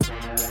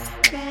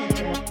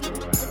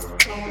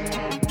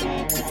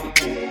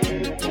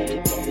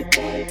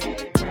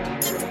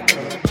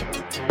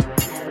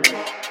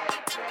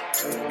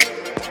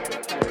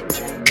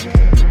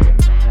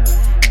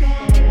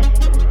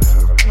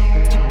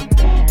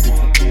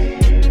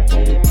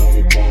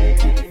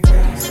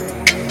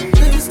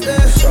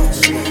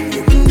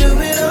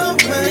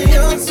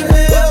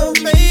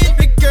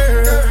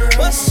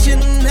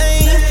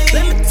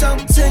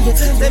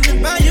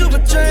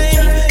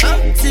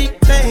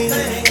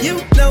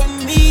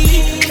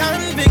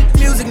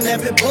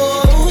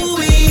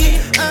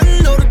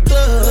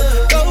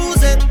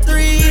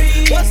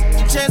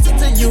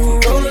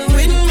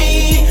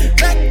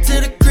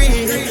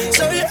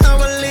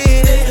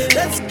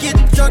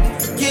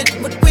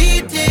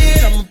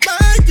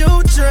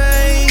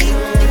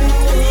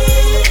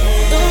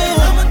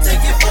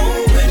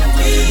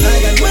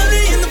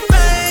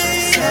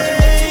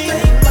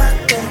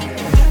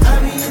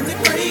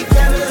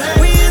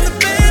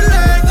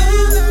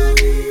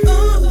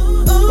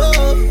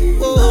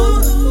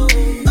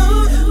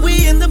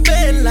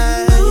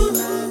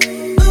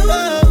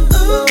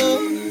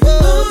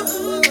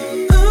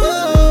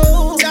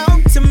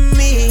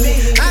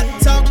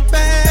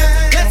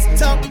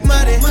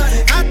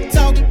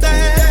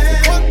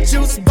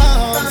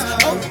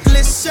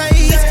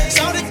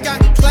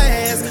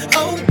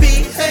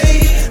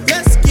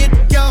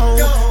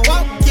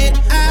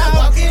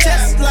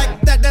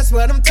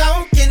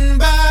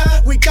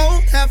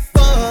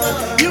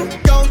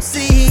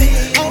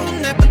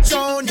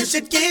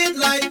should get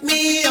like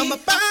me. I'ma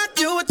buy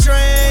you a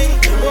train.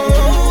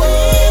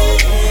 Whoa.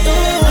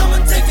 I'ma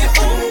take you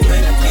home with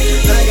me.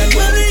 I got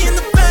money in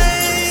the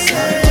bank.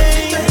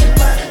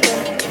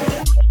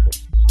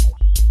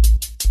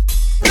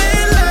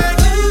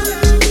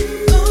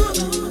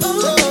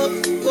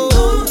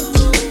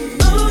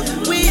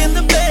 We in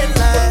the bed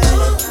like.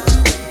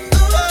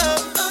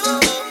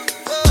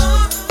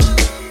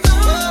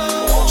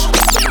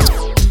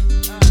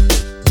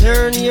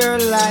 Turn your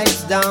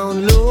lights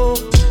down low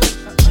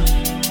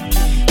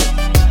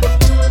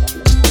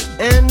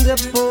and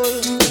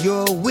pull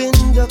your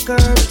window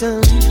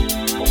curtain.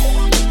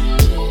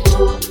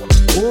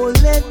 Oh,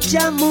 let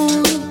your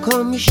moon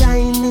come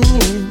shining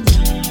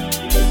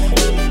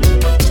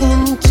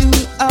into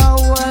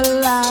our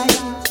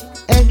life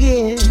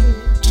again.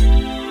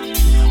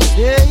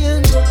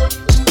 Saying,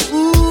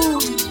 ooh,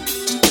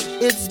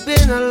 it's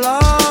been a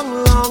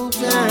long, long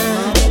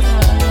time.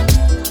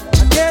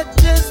 I get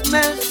this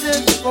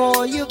message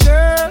for you,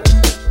 girl,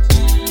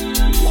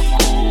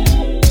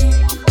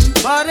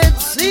 but it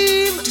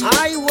seemed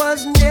I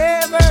was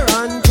never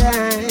on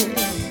time.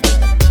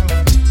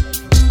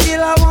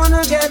 Still I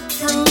wanna get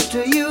through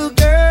to you,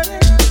 girl,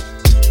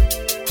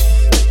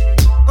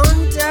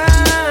 on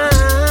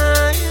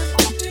time,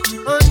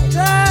 on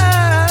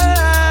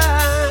time.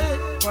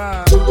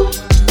 Wow.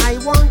 I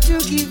want to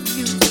give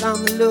you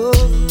some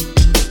love.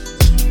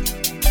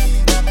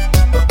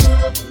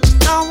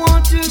 I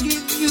want to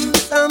give you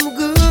some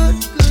good,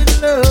 good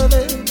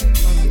loving.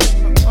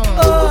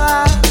 Oh,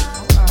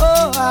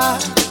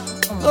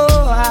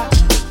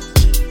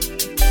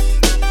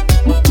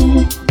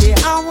 yeah,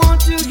 I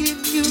want to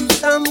give you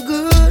some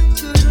good,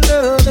 good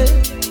loving.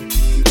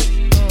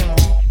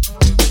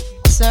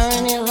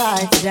 Turn your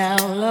lights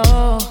down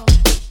low.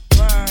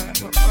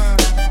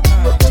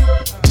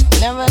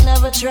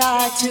 Never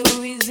try to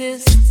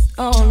resist.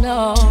 Oh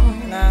no.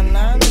 Nah,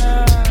 nah,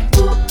 nah.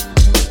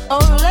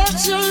 Oh,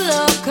 let your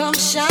love come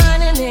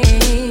shining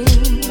in.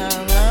 Nah,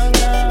 nah,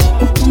 nah.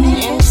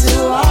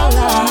 Into our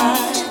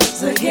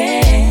lives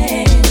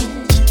again.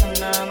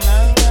 Nah,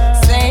 nah,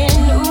 nah.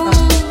 Saying, ooh,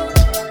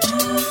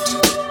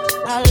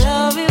 I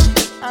love you,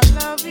 I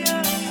love you, I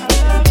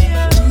love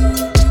you.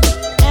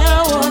 and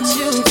I want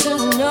you to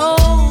know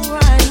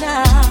right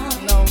now.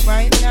 No,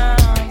 right now.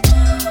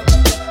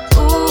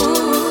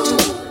 Ooh,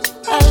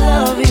 I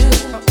love you,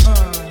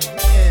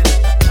 Yeah,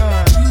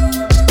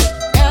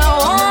 and I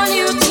want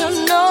you to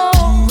know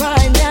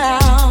right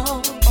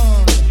now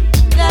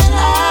that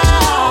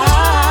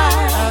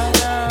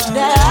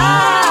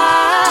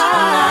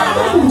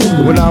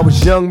When I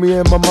was young, me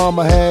and my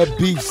mama had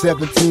beef.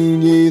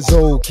 17 years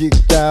old,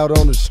 kicked out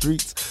on the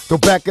streets. Though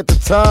back at the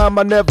time,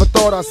 I never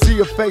thought I'd see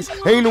her face.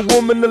 Ain't a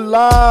woman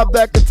alive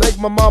that could take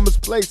my mama's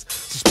place.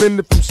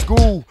 Suspended from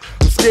school,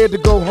 I'm scared to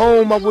go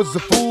home. I was a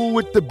fool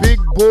with the big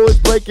boys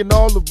breaking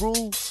all the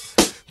rules.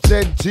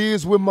 Shedding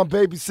tears with my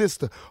baby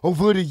sister.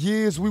 Over the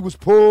years, we was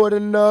poorer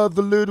than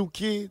other little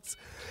kids.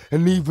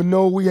 And even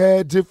though we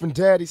had different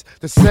daddies,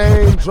 the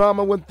same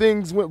drama when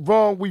things went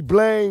wrong, we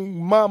blame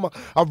mama.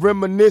 I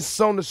reminisce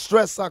on the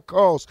stress I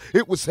caused.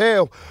 It was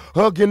hell,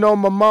 hugging on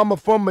my mama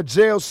from a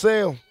jail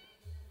cell.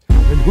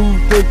 And who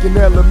thinking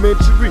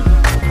elementary?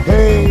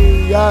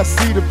 Hey, I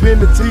see the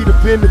penalty, the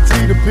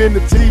penalty, the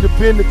penalty, the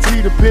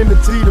penalty, the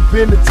penalty, the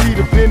penalty,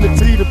 the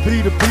penalty, the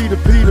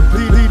penalty, the penalty,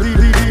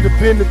 the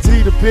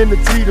penalty, the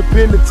penalty, the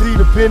penalty,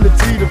 the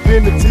penalty, the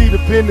penalty, the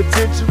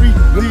penitentiary,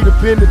 the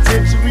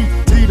penitentiary,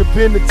 the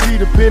penalty,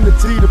 the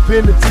penalty, the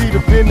penalty,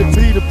 the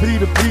penalty, the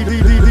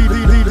penalty.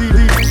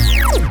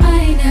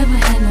 I ain't never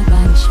had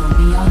nobody show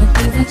me all the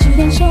things that you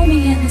done show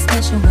me, and the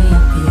special way I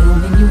feel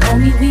when you hold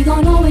me. We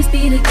gon' always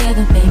be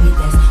together, baby.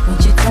 That's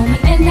what you told me,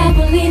 and I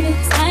believe it.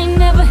 I ain't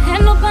never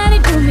had nobody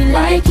do me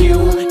like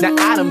you. Now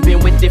I done been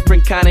with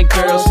different kind of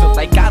girls, feel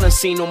like I done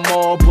seen them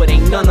all, but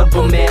ain't none of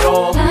them at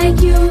all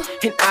like you.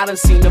 And I done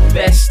seen the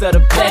best of the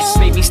best,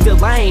 maybe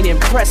still I ain't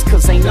impressed,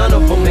 cause ain't none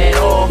of them at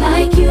all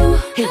like you.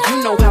 And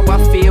you know how I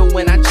feel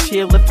when I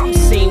chill. If I'm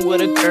seen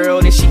with a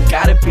girl, then she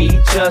gotta be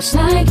just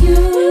like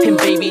you. And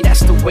baby,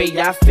 that's the way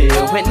I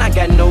feel, and I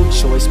got no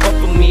choice but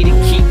for me to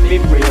keep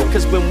it real.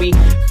 Cause when we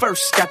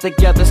first got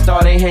together,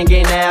 started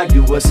hanging out,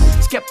 you was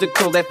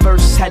skeptical at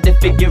first, had to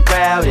figure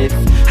out if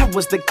I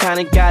was the kind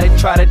of guy that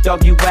try to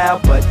dog you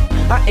out. But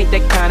I ain't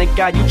that kind of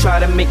guy you try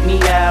to make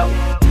me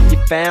out. You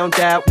found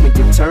out when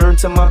you turned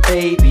to my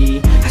baby.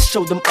 I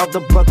showed them other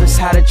brothers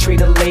how to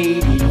treat a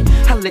lady.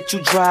 I let you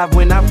drive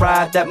when I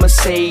ride that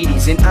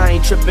Mercedes, and I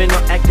ain't tripping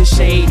or acting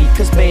shady.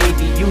 Cause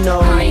baby, you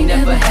know I ain't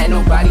never had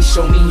nobody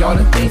show me all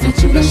the things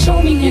that you done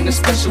show me. In a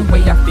special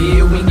way I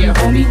feel when you're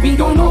home. We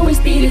gon' always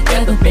be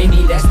together,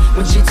 baby. That's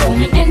what she told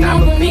me, and I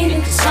believe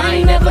it. Cause I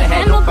ain't never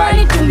had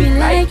nobody do me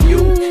like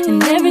you.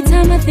 And every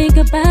time I think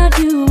about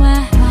you,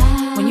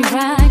 when you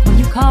ride, when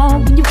you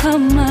call, when you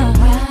come up,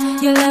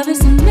 your love is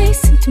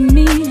amazing to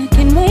me. I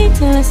can't wait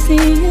till I see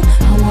you.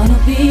 I wanna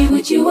be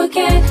with you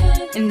again.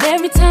 And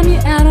every time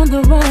you're out on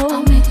the road,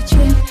 I'll make a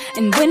trip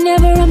And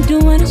whenever I'm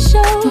doing a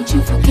show, don't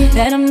you forget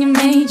that I'm your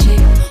main chick.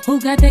 Who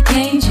got that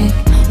game chick?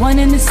 One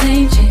and the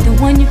same chick, the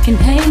one you can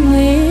hang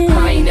with.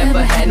 I ain't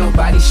never had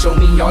nobody show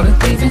me all the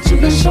things that you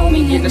done show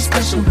me. In a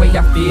special way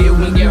I feel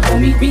when you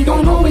hold me. We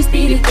gon' always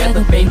be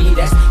together, baby,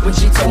 that's what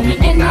she told me.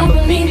 And I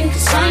believe it,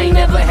 cause I ain't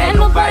never had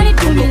nobody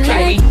do me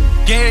like.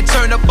 Can't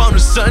turn up on a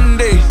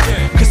Sunday,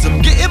 cause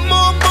I'm getting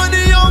more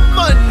money on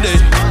Monday.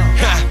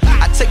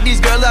 I take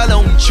these girls out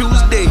on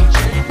Tuesday,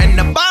 and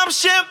I buy them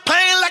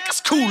champagne like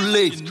it's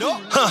Kool-Aid.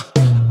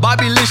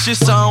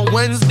 Bobbylicious on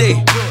Wednesday.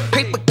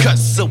 Paper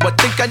cuts, so I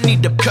think I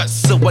need a cut.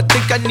 So I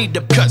think I need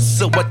a cut.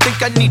 So I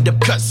think I need a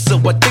cut.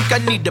 So I think I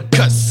need a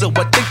cut. So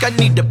I think I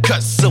need a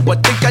cut. So I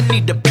think I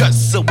need a cut.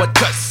 So I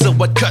cut. So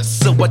I cut.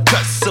 So I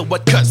cut. So I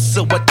cut.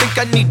 So I think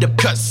I need a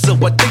cut. So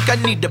I think I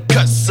need a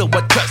cut. So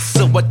I cut.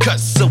 So I cut.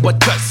 So I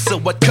cut. So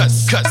I cut.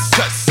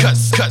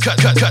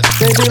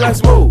 They be like,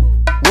 Smooth,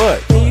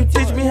 what? Can you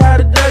teach me how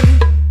to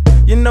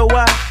Dougie? You know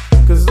why?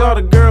 Cause all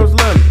the girls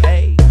love me.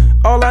 Hey.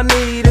 All I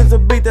need is a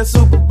beat that's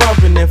super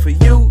bumpin'. And for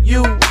you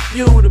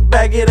to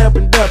back it up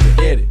and dump it.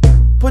 Get it.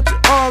 Put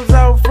your arms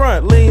out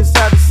front, lean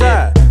side to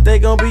side. They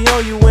gon' be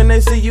on you when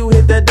they see you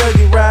hit that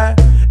Dougie ride.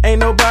 Ain't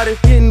nobody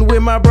getting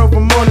with my bro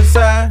from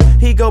Morningside.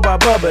 He go by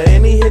Bubba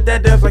and he hit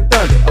that dance like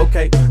thunder.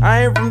 Okay,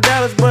 I ain't from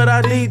Dallas, but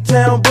I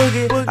D-Town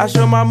boogie. I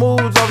show my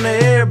moves on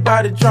there,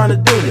 everybody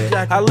tryna do me.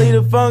 I lead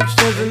the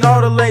functions and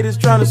all the ladies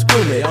tryna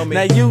screw me.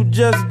 Now you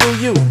just do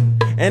you,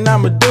 and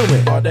I'ma do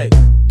me all day.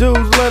 Dudes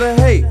love to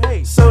hate,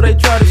 so they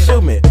try to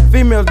shoot me.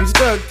 Females be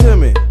stuck to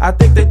me, I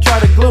think they try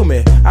to glue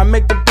me. I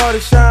make the party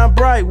shine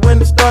bright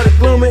when it started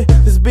gloomy.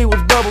 This beat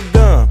was bubble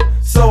gum,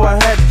 so I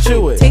had to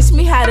chew it. Taste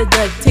me how to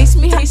duck, taste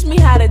me how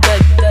to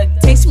duck,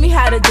 taste me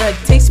how to duck,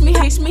 taste me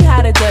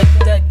how to duck.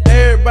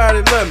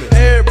 Everybody love me,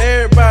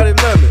 everybody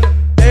love me.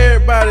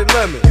 Everybody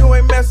love me. You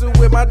ain't messing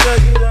with my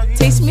Dougie.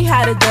 Taste me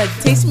how to duck,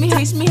 taste me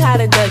how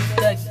to duck,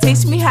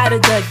 taste me how to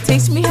duck,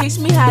 taste me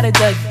how to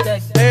duck.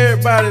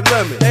 Everybody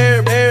love me,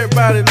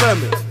 everybody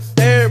love me.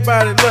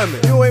 Everybody love me.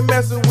 You ain't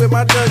messing with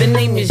my Dougie. The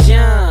name is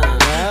Young.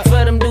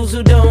 For them dudes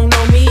who don't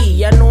know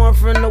me, I know I'm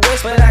from the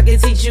West, but I can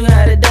teach you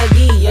how to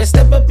Dougie. I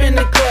step up in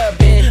the club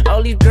and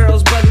all these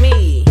girls bug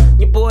me.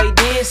 Your boy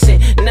dancing,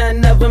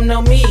 none of them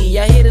know me.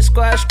 I hear the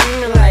squad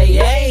screaming like,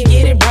 hey,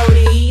 get it,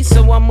 Brody.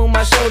 So I move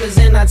my shoulders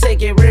and I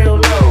take it real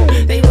low.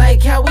 They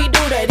like how we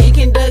do that, he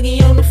can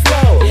Dougie on the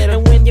floor.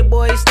 And when your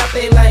boy stop,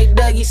 they like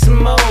Dougie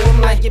some more.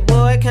 I'm like, your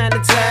boy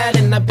kinda tired,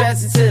 and I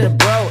pass it to the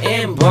bro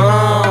and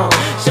boom.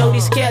 Show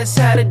these cats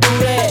how to do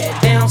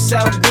that. Down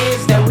south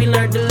dance that we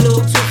learned a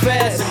little too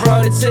fast. And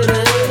brought it to the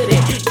hood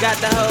and got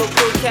the whole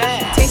crew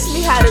cat. Taste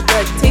me how to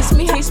duck, taste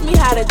me how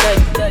to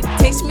duck,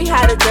 taste me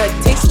how to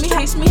duck, taste me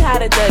how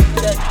to duck.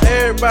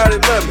 Everybody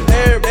love me,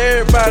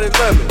 everybody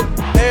love me,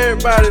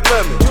 everybody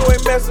love me. You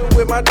ain't messing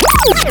with my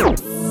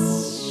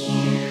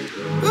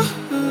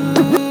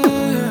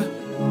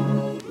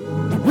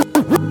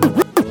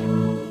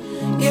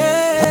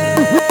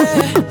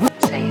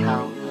Say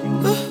ho.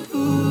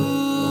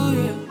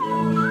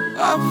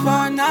 Up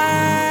all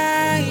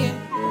night, yeah.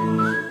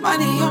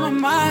 Money on my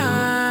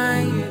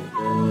mind, yeah.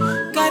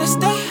 Gotta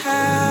stay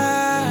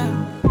high,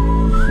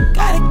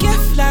 gotta get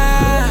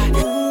fly.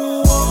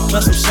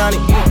 Plus I'm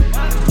shining,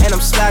 and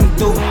I'm sliding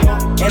through,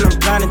 and I'm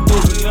grinding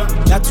through.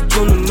 Got to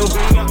do new,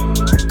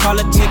 call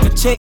a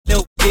chick,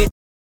 little bit.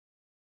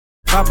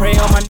 I pray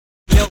on my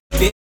little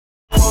bit,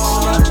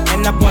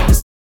 and I bought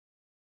this.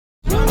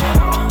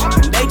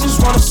 They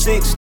just want a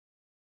six.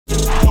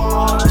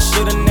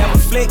 Shoulda never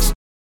flicked.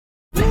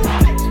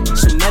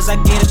 Soon as I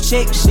get a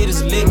check, shit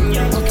is lit.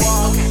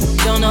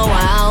 Don't know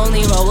why I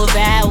only roll with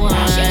bad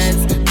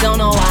ones. Don't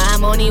know why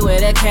I'm only where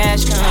the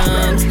cash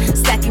comes.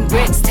 Stacking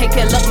bricks, take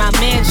a look my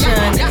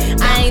mansion.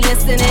 I ain't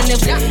listening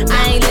if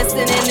I ain't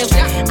listening if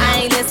I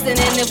ain't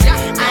listening if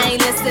I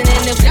ain't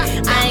listening if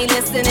I ain't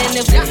listening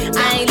if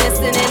I ain't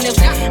listening if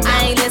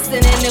I ain't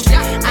listening if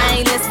I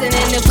ain't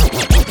listening if.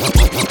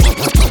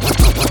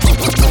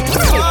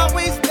 There's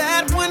always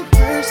that one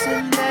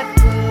person that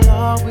will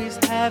always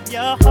have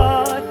your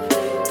heart.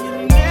 You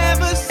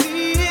never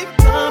see it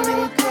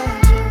coming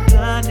 'cause you're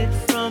blinded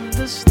from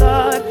the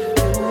start.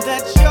 Know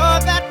that you're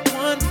that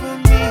one for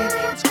me.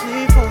 It's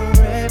clear for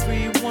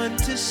everyone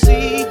to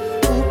see.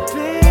 Oh,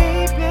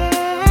 baby.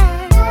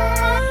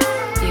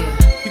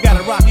 Yeah. You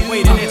gotta rock and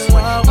wait in this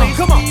one. Oh,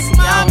 come on.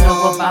 Y'all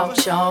know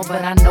about y'all,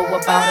 but I know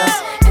about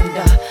us. And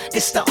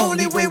it's the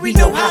only way we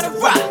know how to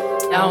rock.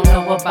 Y'all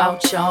know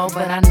about y'all,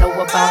 but I know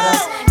about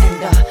us.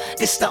 And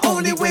it's the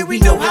only way we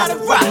know how to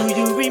rock. Do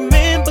you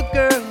remember,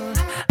 girl?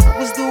 I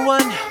was the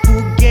one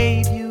who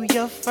gave you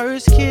your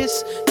first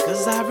kiss.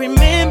 'Cause I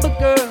remember,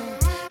 girl,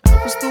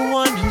 I was the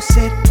one who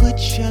said, put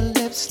your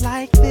lips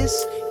like this.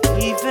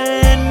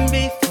 Even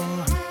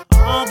before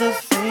all the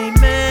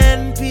fame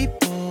and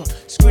people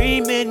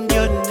screaming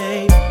your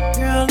name.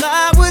 Girl,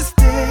 I was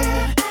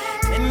there,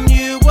 and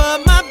you were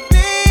my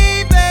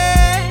baby.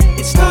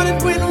 It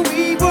started when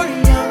we were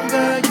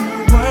younger, you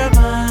were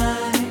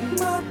mine.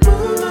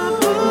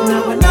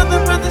 Now another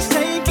brother's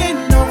taking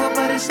over,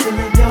 but it's still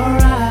in your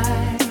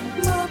eyes.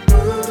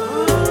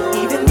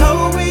 Even though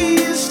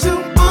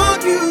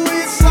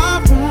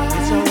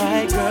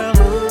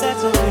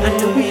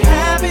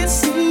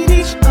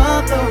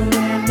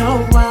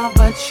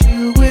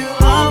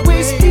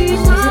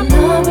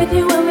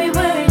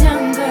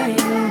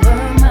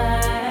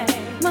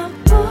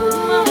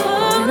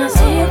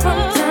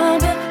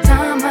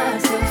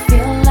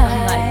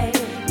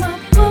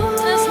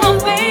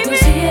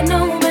that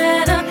no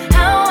matter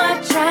how I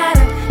try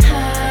to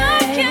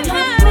hide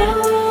my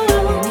pride,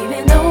 and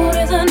even though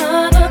there's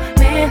another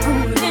man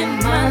who's in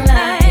my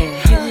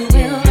life, you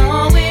will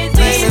always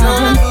be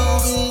mine.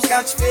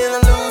 Got you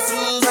feeling loose,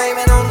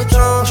 aiming on the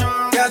drum.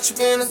 Got you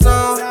in the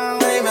zone,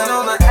 aiming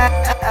on the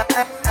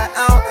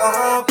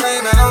alcohol,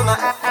 blaming on the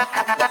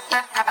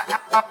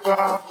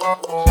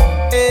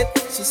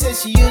She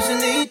says she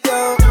usually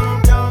don't,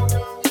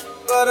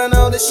 but I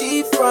know that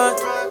she front.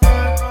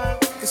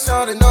 Cause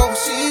shawty know what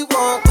she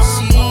want, but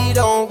she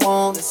don't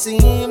want to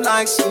seem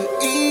like she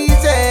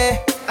easy.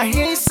 I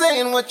hear you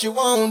saying what you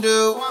won't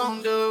do,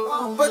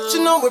 but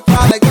you know we're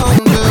probably gon'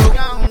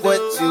 do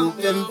what you've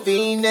been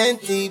feeling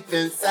deep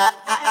inside.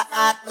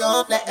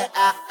 Don't let it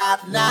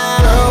out now.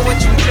 Girl,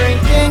 what you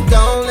drinking?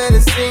 Don't let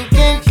it sink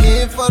in.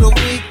 Here for the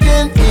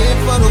weekend, here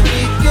for the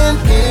weekend,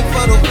 here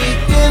for the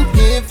weekend,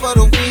 here for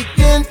the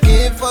weekend,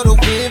 here for the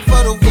weekend,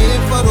 for the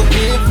weekend, for the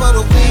weekend, for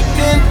the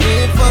weekend,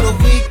 here for the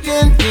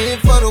weekend, here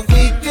for the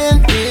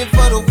weekend, here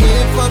for the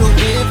weekend, for the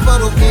weekend, for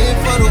the weekend,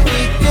 for the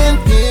weekend,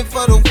 here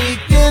for the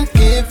weekend,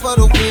 here for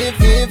the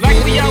weekend, like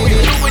we always do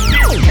it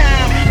this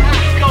time.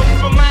 I go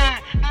for mine,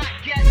 I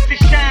get to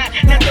shine.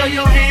 Now throw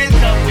your hands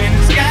up in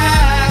the sky.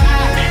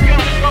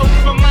 Go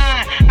for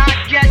mine, I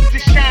get to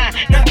shine.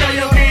 Now throw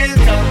your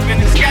hands up in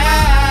the sky.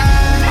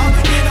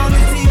 I'ma get on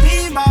the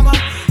TV, mama.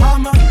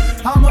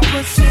 I'ma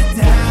push it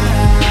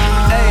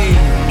down. Hey,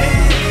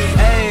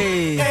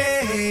 hey,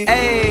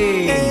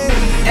 hey,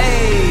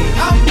 hey.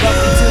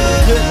 Welcome to the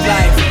good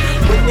life.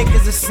 When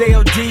niggas are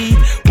CLD,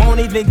 won't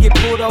even get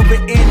pulled over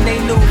in they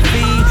new V.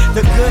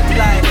 The good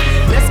life,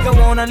 let's go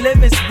on a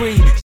living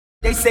spree.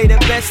 They say the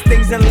best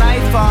things in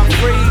life are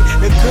free.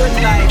 The good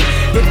life,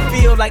 it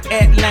feel like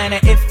Atlanta,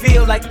 it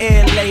feel like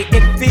LA,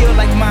 it feel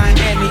like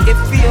Miami, it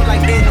feel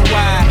like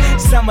NY.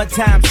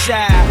 Summertime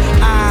shy.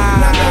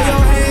 Now throw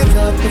your hands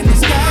up in the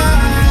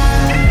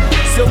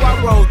sky. So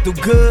I roll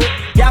through good,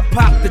 y'all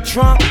pop the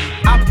trunk,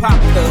 I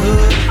pop the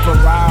hood,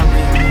 Ferrari.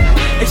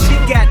 And she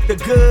got the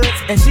goods,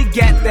 and she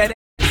got that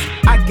ass,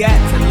 I got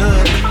to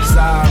look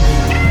sorry.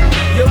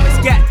 Yo,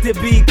 it's got to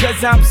be,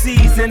 cause I'm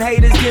seasoned.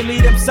 Haters give me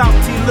them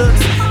salty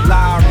looks.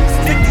 Lowry's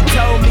 50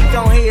 told me,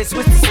 go ahead,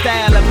 switch the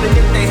style up. And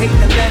if they hate,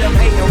 then let them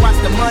hate and watch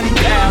the money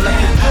pile up.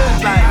 The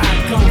good life, I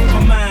go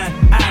for mine,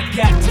 I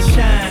got to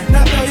shine.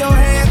 Now throw your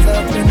hands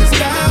up in the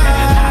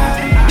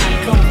sky. I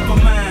go for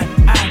mine,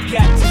 I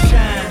got to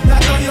shine. Now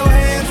throw your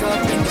hands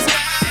up in the sky.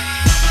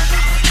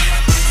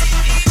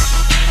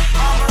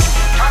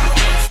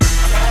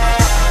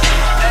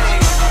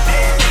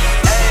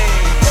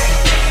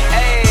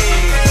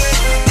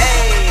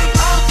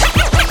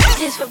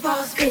 For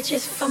boss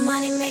bitches, for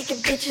money making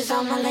bitches,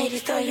 all my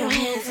ladies throw your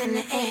hands in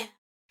the air.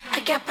 I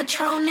got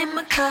Patron in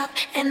my cup,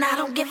 and I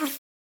don't give a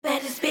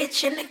baddest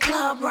bitch in the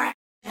club, right?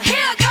 Here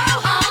I go!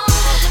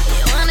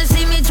 You wanna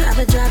see me drop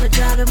it, drop it,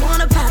 drop it.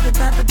 Wanna pop it,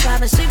 pop it,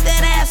 pop it. Sweep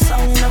that ass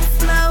on the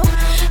floor.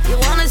 You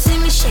wanna see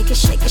me shake it,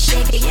 shake it,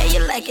 shake it. Yeah, you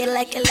like it,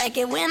 like it, like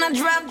it when I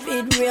drop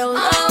it real low.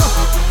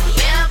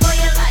 Yeah, boy,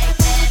 you like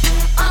that.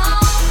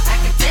 I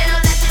can tell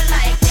that you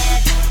like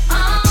that.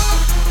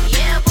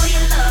 Yeah, boy,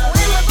 you love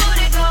when my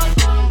booty go.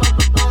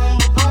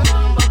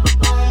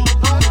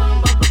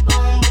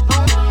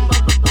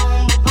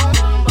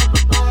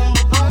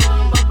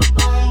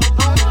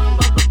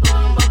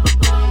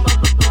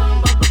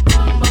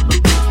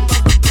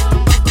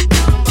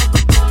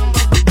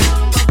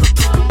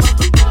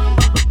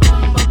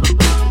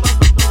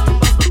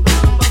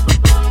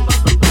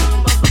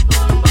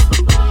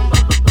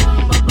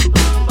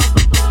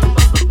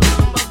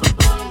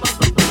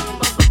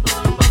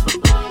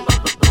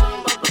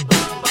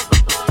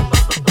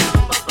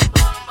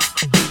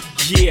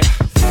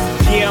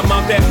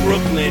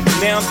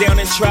 Now I'm down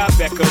in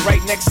Tribeca,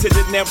 right next to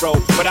De Niro,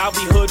 but I'll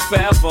be hood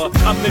forever.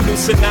 I'm the new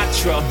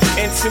Sinatra,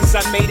 and since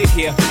I made it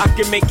here, I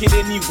can make it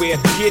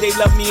anywhere. Yeah, they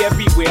love me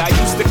everywhere. I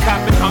used to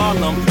cop in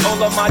Harlem, all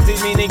of my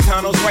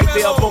Dominicanos right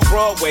there up on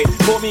Broadway.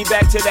 Pulled me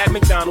back to that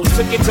McDonald's,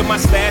 took it to my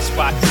stash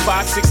spot,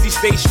 560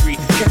 State Street.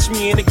 Catch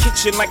me in the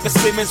kitchen like a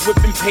Simmons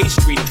whipping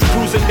pastry.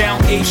 Cruising down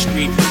A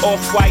Street,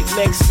 off-white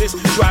Lexus,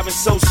 driving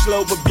so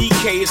slow, but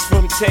BK is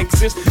from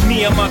Texas.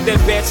 Me, I'm out that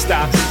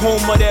Bed-Stuy,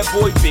 home of that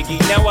boy Biggie.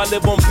 Now I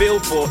live on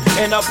Billboard,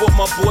 and I brought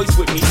my boys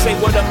with me. Say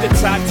what up to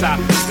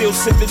Tata, still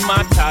sipping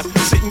my top.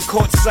 Sitting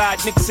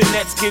courtside, Knicks and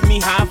Nets give me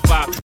high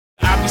five.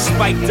 I be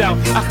spiked out,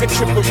 I could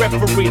trip a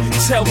referee.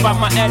 Tell by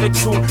my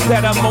attitude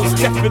that I most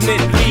definitely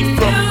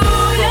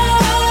from.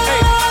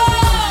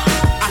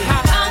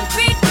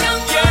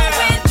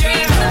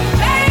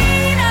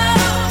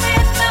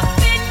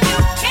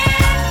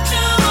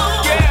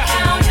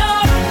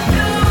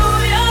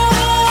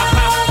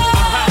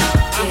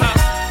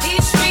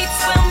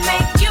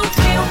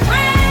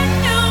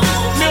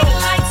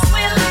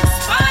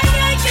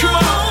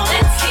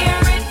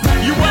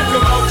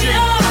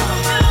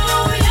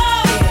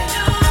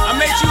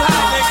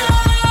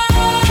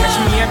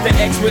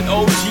 With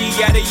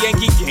OG at a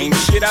Yankee game.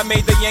 Shit, I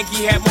made the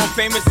Yankee hat more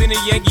famous than a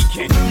Yankee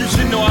can. You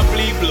should know I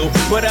bleed blue,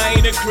 but I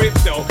ain't a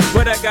crypto.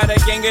 But I got a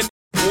gang of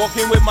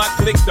walking with my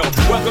click though.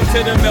 Welcome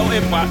to the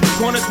melting pot.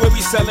 Corners where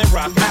we selling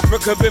rock.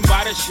 Africa been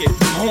by the shit.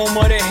 Home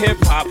of the hip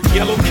hop.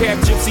 Yellow cap,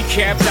 gypsy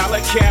cap,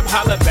 dollar cap,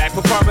 holla back.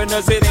 For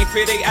foreigners it ain't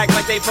fair, they act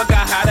like they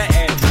forgot how to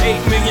act. 8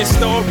 million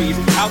stories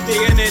out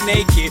there in the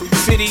naked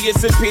city.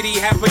 It's a pity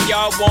half of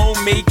y'all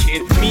won't make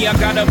it. Me, I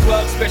got a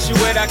plug special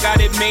ed, I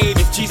got it made.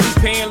 If Jesus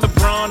paying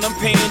LeBron, I'm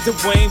paying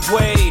Dwayne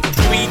Wade.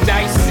 3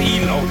 dice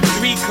CeeLo,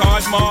 3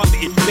 card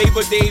Marley.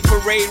 Labor Day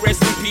parade,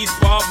 rest in peace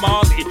Bob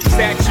Marley.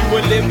 Statue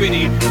of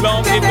Liberty,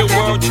 long live the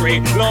World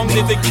Trade, long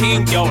live the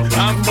King, yo.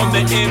 I'm from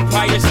the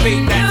Empire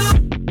State.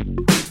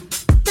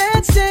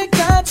 Let's take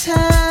our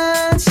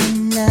time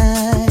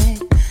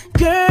tonight,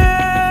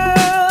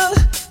 girl.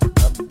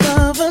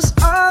 Above us,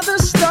 all the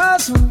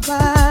stars are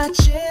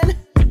watching.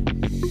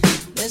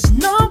 There's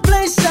no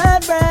place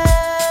I'd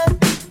rather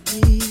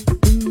be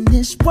in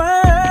this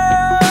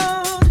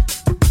world.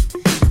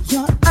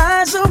 Your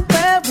eyes are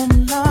where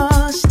I'm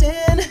lost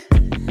in.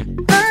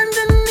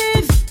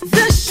 Underneath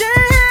the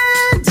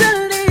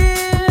chandelier,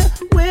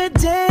 we're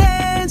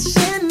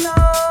dancing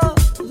all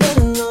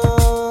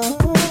alone.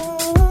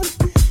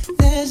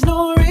 There's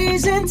no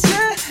reason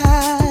to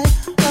hide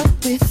what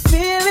we're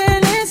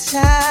feeling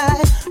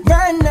inside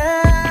right now.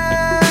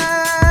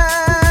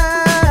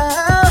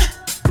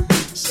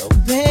 So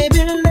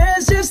baby,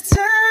 let's just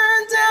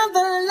turn down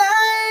the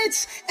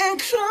lights and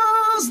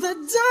close the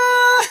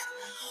door.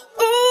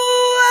 Ooh,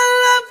 I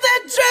love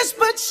that dress,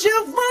 but you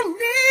won't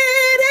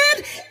need it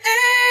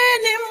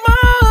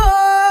anymore.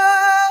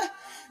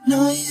 No,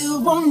 you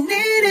won't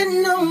need it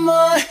no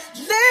more.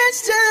 Let's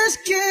just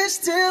kiss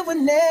till we're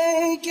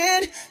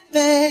naked,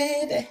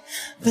 baby.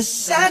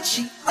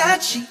 Versace,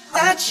 Versace,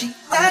 Versace,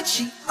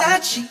 Versace,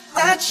 Versace,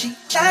 Versace,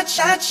 cha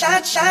cha cha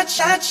cha cha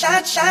cha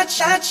cha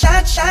cha cha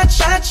cha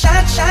cha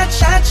cha cha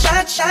cha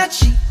cha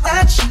cha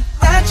Versace,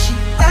 Versace,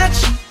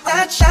 Versace,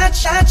 cha cha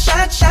cha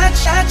cha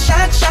cha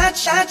cha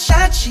cha cha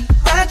cha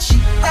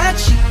Versace,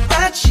 Versace,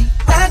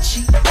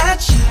 Versace,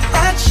 Versace, Versace,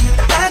 Versace, Versace,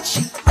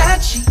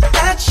 Versace, Versace,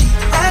 Versace,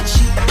 Versace,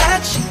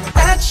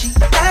 Versace,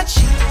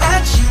 Versace,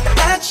 Versace,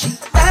 Versace,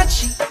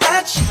 Versace,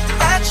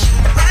 Versace,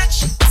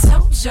 Versace.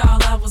 Told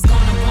y'all I was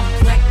gonna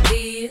bump like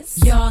this.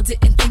 Y'all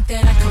didn't think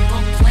that I could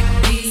bump like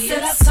this.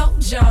 Said I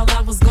told y'all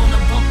I was gonna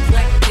bump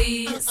like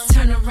this.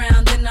 Turn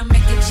around and I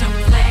make it jump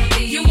like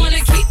this. You wanna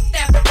keep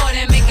that boy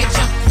that make it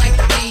jump like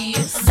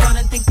this. Y'all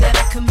didn't think that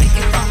I could make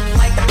it bump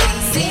like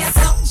this. See, I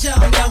told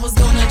y'all was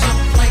gonna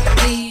jump like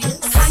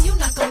this. How you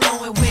not gonna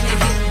know it when it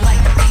hit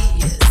like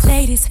this?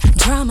 Ladies,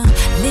 drama,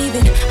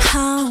 leaving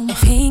home.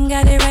 If he ain't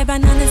got it right by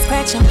now, then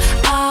scratch him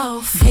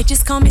off. They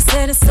just call me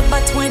status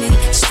about 20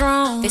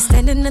 strong. They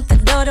standing at the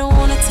door, don't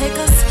wanna take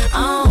us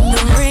on.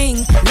 The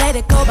ring, let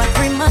it go by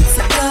 3 months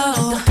ago.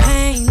 The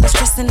pain, the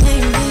stress, and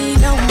ain't me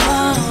no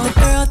more. The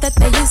girl that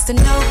they used to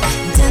know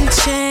done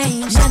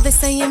changed. Now they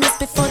say you miss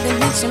before they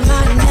mention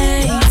my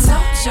name. I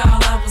told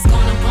y'all I was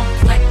gonna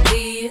bump like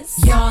this.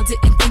 Y'all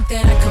didn't think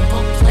that I could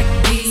bump like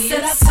this.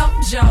 Said I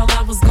told y'all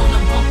I was gonna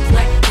bump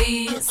like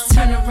this.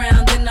 Turn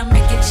around and I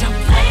make it jump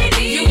like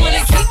this. You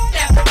wanna keep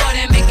that boy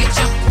that make it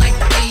jump like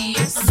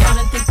this. Y'all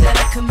didn't think that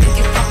I could make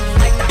it bump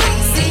like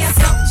this. See, I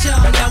told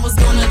y'all I was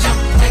gonna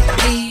jump like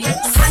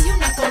this. How you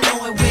not gonna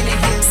know it when it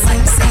hits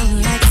like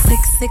this?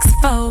 Like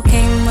 664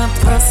 came up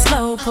real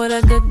slow, put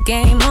a good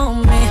game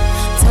on me.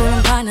 Told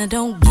him partner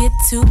don't get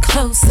too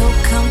close, so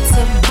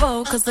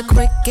comfortable, cause the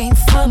quick ain't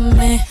for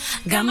me.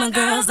 Got my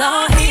girls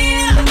all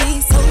here with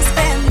me, so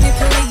spare me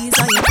please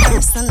all your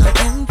personal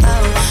info.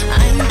 I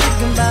ain't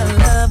thinking about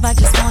love, I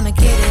just wanna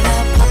get it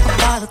up. Pop a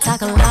bottle,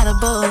 talk a lot of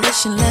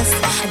bullish and let's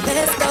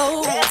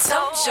go. I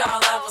told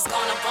y'all I was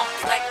gonna bump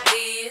like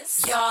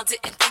this. Y'all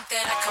didn't think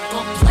that I could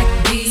bump like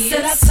this.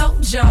 Said I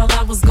told y'all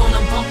I was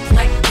gonna bump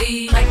like